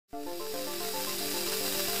Hey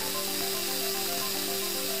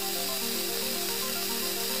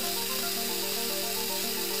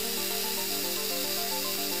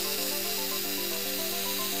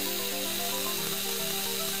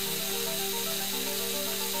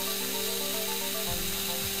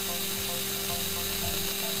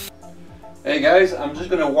guys, I'm just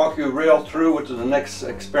going to walk you real through what the next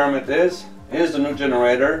experiment is. Here's the new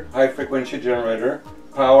generator, high frequency generator,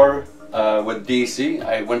 power with DC.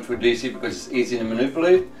 I went for DC because it's easy to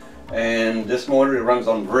manipulate, and this motor, it runs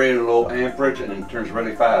on very low amperage and it turns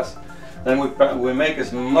really fast. Then we make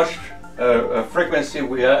as much frequency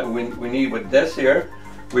we need with this here.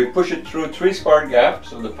 We push it through 3 spark gaps,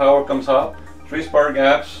 so the power comes up, 3 spark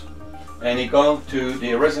gaps, and you go to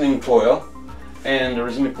the resonating coil, and the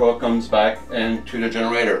resonant coil comes back into the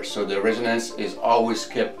generator, so the resonance is always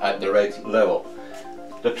kept at the right level.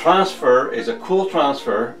 The transfer is a cool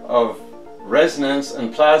transfer of resonance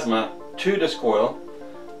and plasma to this coil.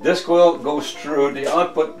 This coil goes through, the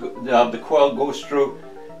output of the coil goes through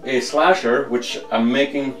a slasher, which I'm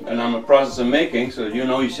making, and I'm in the process of making, so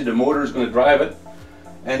you see the motor is going to drive it,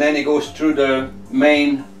 and then it goes through the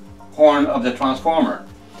main horn of the transformer.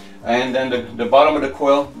 And then the bottom of the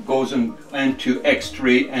coil goes into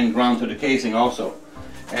X3 and ground to the casing also.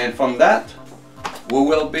 And from that, we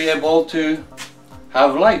will be able to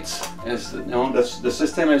have lights. The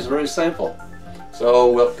system is very simple.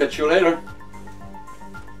 So we'll catch you later.